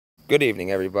Good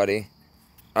evening, everybody.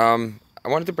 I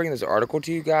wanted to bring this article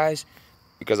to you guys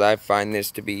because I find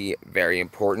this to be very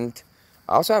important.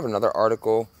 I also have another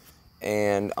article,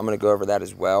 and I'm going to go over that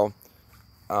as well.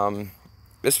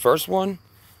 This first one,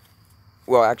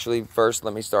 well, actually, first,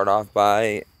 let me start off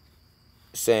by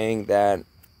saying that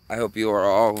I hope you are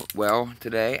all well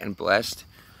today and blessed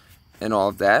and all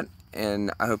of that.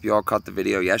 And I hope you all caught the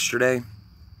video yesterday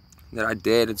that I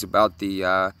did. It's about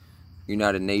the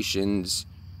United Nations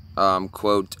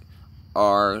quote,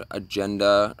 our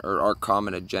agenda, or our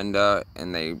common agenda,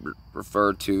 and they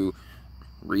refer to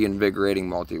reinvigorating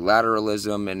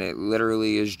multilateralism, and it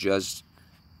literally is just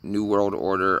New World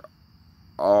Order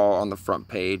all on the front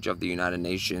page of the United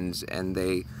Nations, and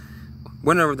they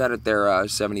went over that at their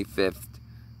 75th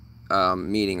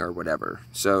meeting or whatever.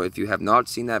 So if you have not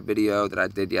seen that video that I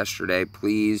did yesterday,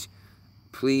 please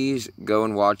go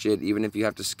and watch it, even if you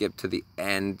have to skip to the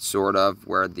end, sort of,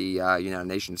 where the United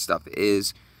Nations stuff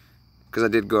is, because I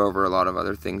did go over a lot of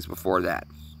other things before that.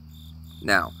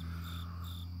 Now,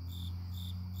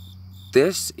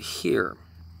 this here,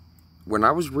 when I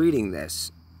was reading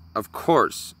this, of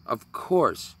course,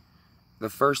 the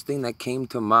first thing that came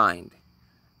to mind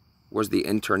was the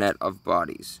Internet of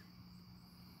Bodies.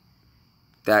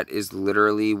 That is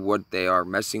literally what they are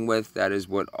messing with. That is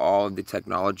what all of the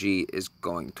technology is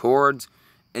going towards.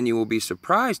 And you will be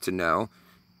surprised to know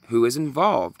who is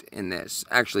involved in this.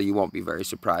 Actually, you won't be very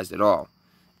surprised at all.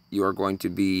 You are going to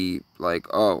be like,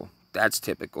 oh, that's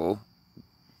typical,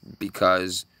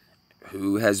 because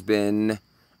who has been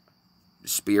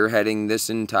spearheading this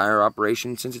entire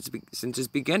operation since its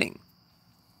beginning?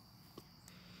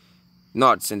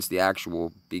 Not since the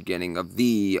actual beginning of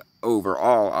the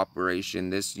overall operation,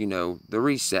 the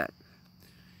reset.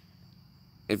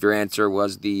 If your answer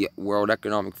was the World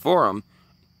Economic Forum,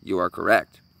 you are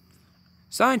correct.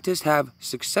 Scientists have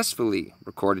successfully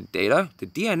recorded data to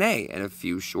DNA in a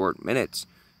few short minutes,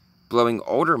 blowing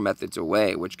older methods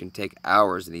away, which can take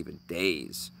hours and even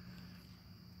days.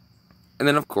 And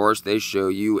then, of course, they show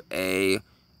you a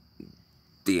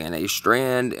DNA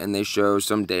strand, and they show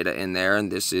some data in there,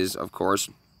 and this is, of course,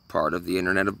 part of the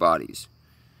Internet of Bodies.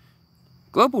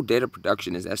 Global data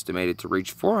production is estimated to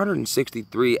reach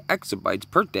 463 exabytes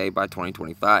per day by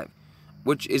 2025,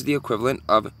 which is the equivalent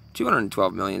of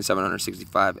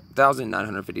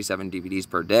 212,765,957 DVDs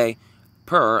per day,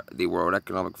 per the World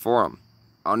Economic Forum.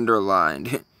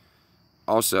 Underlined.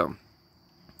 Also,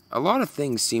 a lot of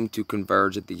things seem to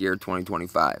converge at the year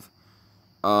 2025.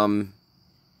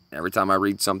 Every time I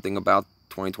read something about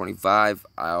 2025,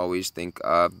 I always think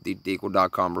of the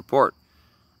Deagle.com report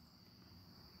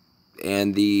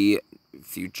and the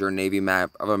Future Navy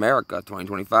Map of America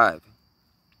 2025.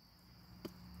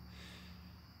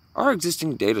 Our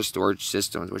existing data storage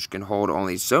systems, which can hold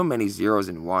only so many zeros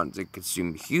and ones and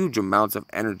consume huge amounts of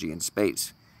energy and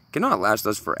space, cannot last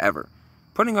us forever,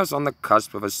 putting us on the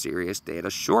cusp of a serious data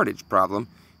shortage problem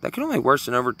that can only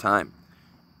worsen over time.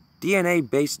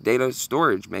 DNA-based data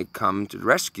storage may come to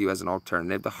rescue as an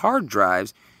alternative to hard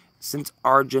drives, since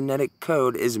our genetic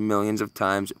code is millions of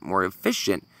times more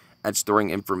efficient at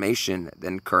storing information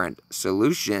than current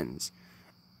solutions.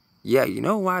 Yeah, you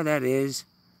know why that is?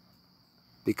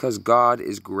 Because God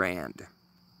is grand.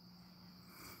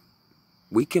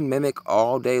 We can mimic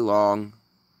all day long.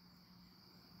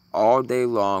 All day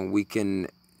long we can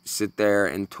sit there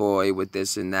and toy with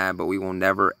this and that, but we will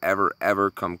never, ever, ever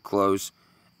come close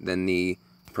than the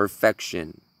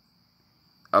perfection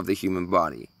of the human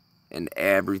body and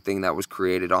everything that was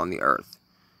created on the earth.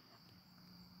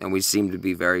 And we seem to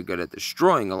be very good at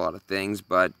destroying a lot of things,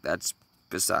 but that's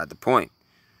beside the point.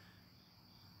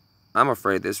 I'm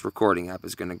afraid this recording app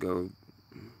is going to go...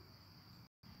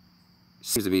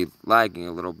 seems to be lagging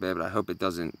a little bit, but I hope it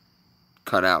doesn't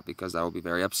cut out, because I will be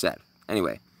very upset.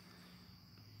 Anyway,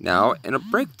 now, in a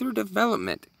breakthrough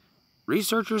development,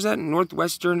 researchers at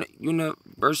Northwestern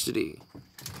University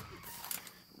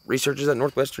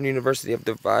have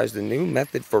devised a new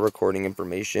method for recording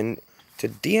information to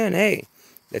DNA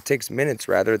that takes minutes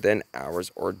rather than hours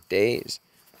or days.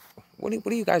 What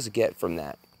do you guys get from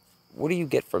that? What do you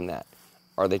get from that?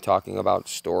 Are they talking about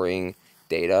storing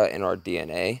data in our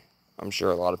DNA? I'm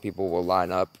sure a lot of people will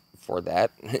line up for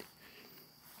that.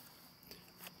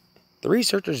 The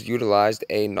researchers utilized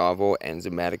a novel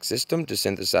enzymatic system to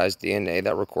synthesize DNA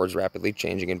that records rapidly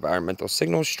changing environmental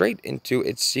signals straight into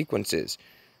its sequences.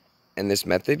 And this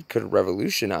method could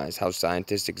revolutionize how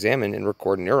scientists examine and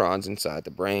record neurons inside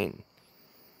the brain.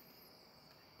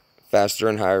 Faster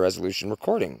and higher resolution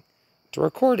recording. To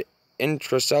record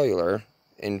intracellular,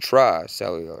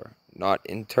 not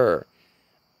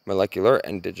molecular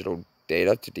and digital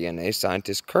data to DNA,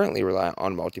 scientists currently rely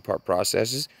on multi-part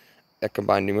processes that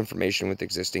combine new information with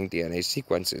existing DNA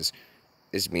sequences.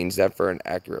 This means that for an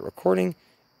accurate recording,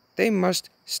 they must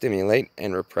stimulate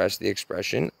and repress the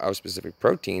expression of specific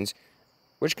proteins,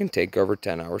 which can take over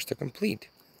 10 hours to complete.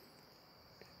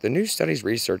 The new study's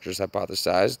researchers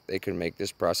hypothesized they could make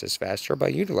this process faster by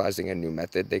utilizing a new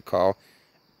method they call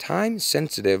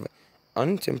time-sensitive,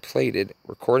 untemplated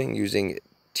recording using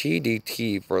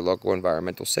TDT for local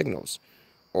environmental signals,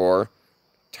 or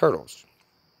turtles.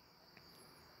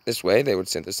 This way, they would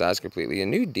synthesize completely a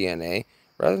new DNA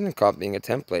rather than copying a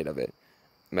template of it.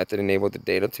 The method enabled the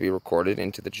data to be recorded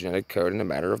into the genetic code in a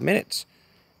matter of minutes.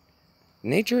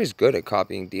 Nature is good at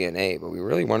copying DNA, but we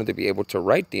really wanted to be able to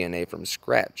write DNA from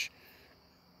scratch.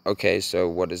 Okay, so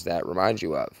what does that remind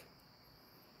you of?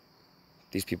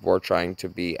 These people are trying to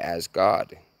be as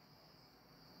God.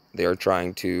 They are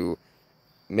trying to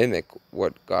mimic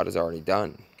what God has already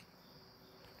done.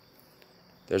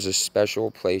 There's a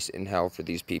special place in hell for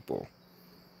these people.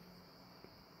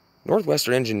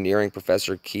 Northwestern engineering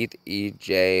professor Keith E.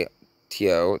 J.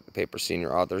 Teo, the paper's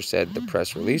senior author, said the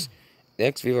press release, the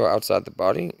ex vivo outside the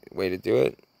body, way to do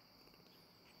it.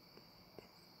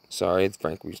 Sorry,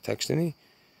 Frank was texting me.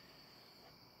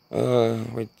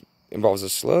 Involves a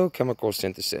slow chemical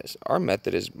synthesis. Our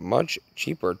method is much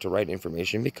cheaper to write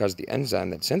information because the enzyme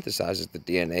that synthesizes the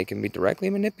DNA can be directly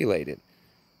manipulated.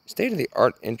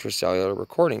 State-of-the-art intracellular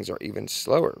recordings are even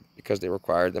slower because they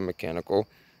require the mechanical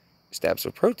steps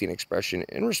of protein expression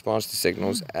in response to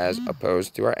signals as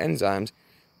opposed to our enzymes,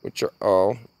 which are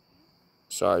all...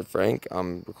 Sorry, Frank,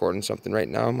 I'm recording something right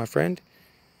now, my friend.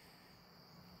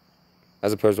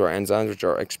 As opposed to our enzymes, which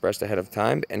are expressed ahead of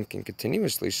time and can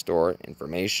continuously store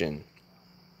information.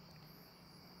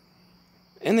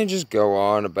 And they just go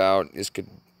on about this could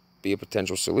be a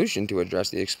potential solution to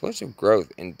address the explosive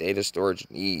growth in data storage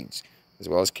needs, as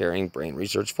well as carrying brain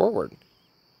research forward.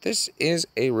 This is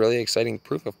a really exciting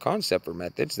proof of concept for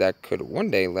methods that could one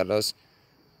day let us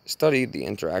study the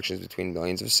interactions between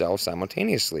millions of cells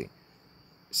simultaneously,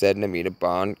 said Namita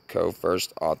Bond,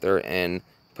 co-first author and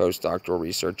postdoctoral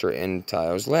researcher in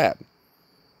Teo's lab.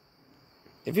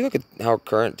 If you look at how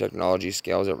current technology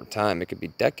scales over time, it could be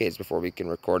decades before we can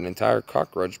record an entire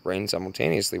cockroach brain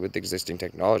simultaneously with existing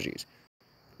technologies,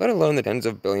 let alone the tens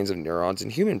of billions of neurons in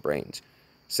human brains,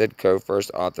 said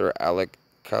co-first author Alec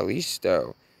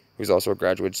Callisto, who's also a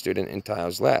graduate student in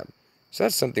Teo's lab. So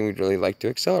that's something we'd really like to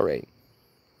accelerate.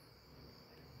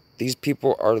 These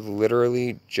people are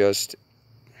literally just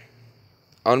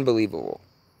unbelievable.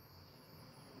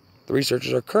 The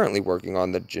researchers are currently working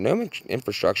on the genomic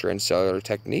infrastructure and cellular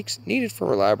techniques needed for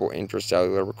reliable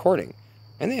intracellular recording,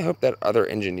 and they hope that other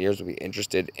engineers will be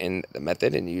interested in the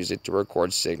method and use it to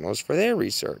record signals for their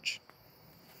research.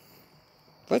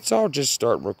 Let's all just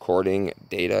start recording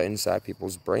data inside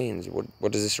people's brains.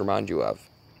 What does this remind you of?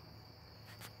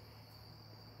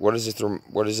 What does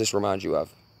this remind you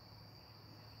of?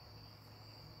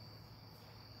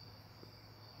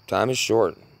 Time is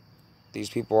short. These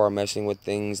people are messing with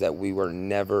things that we were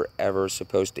never, ever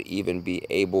supposed to even be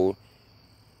able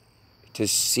to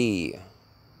see,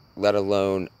 let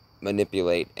alone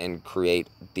manipulate and create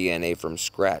DNA from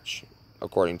scratch,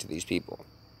 according to these people.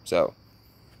 So,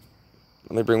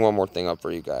 let me bring one more thing up for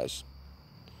you guys.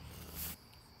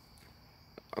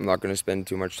 I'm not going to spend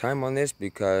too much time on this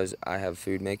because I have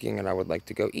food making and I would like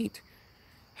to go eat.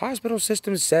 Hospital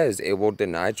system says it will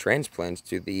deny transplants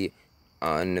to the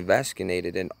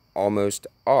unvaccinated in almost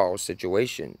all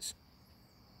situations.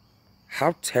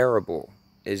 How terrible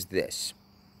is this?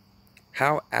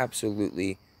 How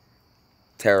absolutely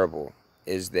terrible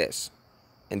is this?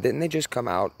 And didn't they just come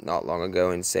out not long ago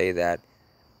and say that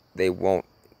they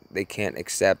can't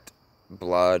accept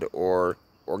blood or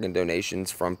organ donations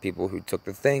from people who took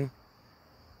the thing?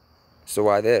 So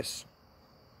why this?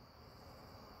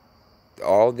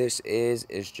 All this is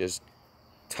just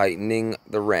tightening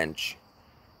the wrench,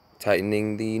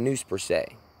 tightening the noose per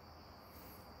se.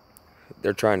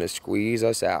 They're trying to squeeze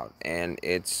us out, and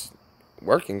it's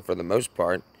working for the most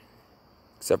part,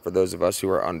 except for those of us who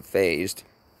are unfazed.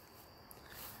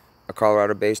 A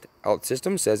Colorado-based health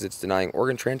system says it's denying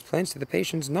organ transplants to the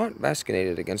patients not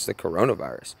vaccinated against the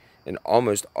coronavirus in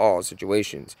almost all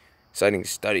situations, citing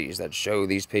studies that show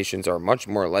these patients are much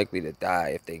more likely to die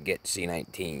if they get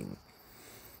C-19.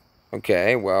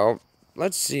 Okay, well,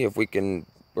 let's see if we can...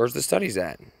 Where's the studies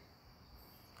at?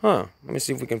 Let me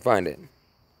see if we can find it.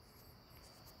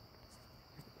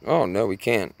 Oh, no, we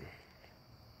can't.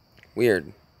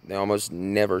 Weird. They almost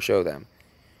never show them.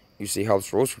 UC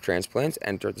Health's rules for transplants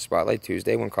entered the spotlight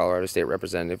Tuesday when Colorado State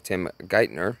Representative Tim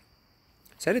Geithner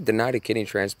said it denied a kidney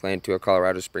transplant to a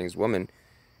Colorado Springs woman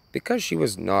because she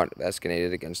was not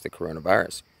vaccinated against the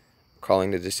coronavirus, calling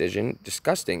the decision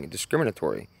disgusting and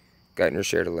discriminatory. Geithner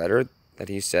shared a letter that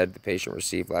he said the patient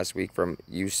received last week from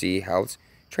UC Health's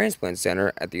Transplant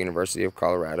Center at the University of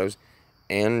Colorado's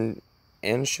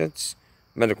Anschutz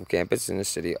Medical Campus in the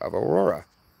city of Aurora.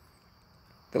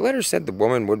 The letter said the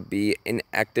woman would be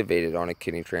inactivated on a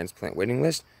kidney transplant waiting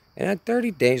list and had 30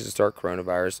 days to start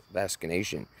coronavirus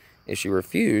vaccination. If she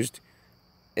refused,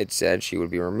 it said she would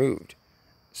be removed.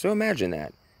 So imagine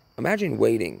that. Imagine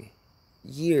waiting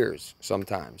years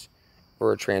sometimes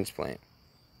for a transplant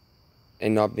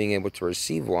and not being able to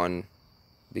receive one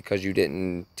because you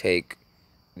didn't take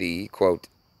the quote,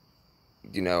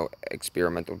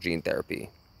 experimental gene therapy.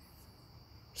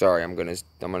 Sorry, I'm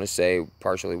gonna say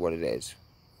partially what it is.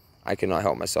 I cannot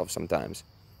help myself sometimes.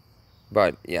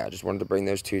 But yeah, I just wanted to bring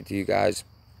those two to you guys.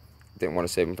 Didn't want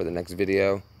to save them for the next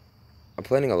video. I'm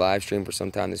planning a live stream for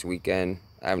sometime this weekend.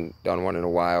 I haven't done one in a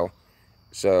while,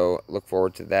 so look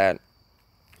forward to that.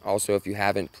 Also, if you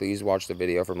haven't, please watch the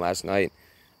video from last night.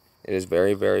 It is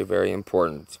very, very, very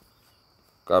important.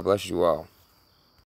 God bless you all.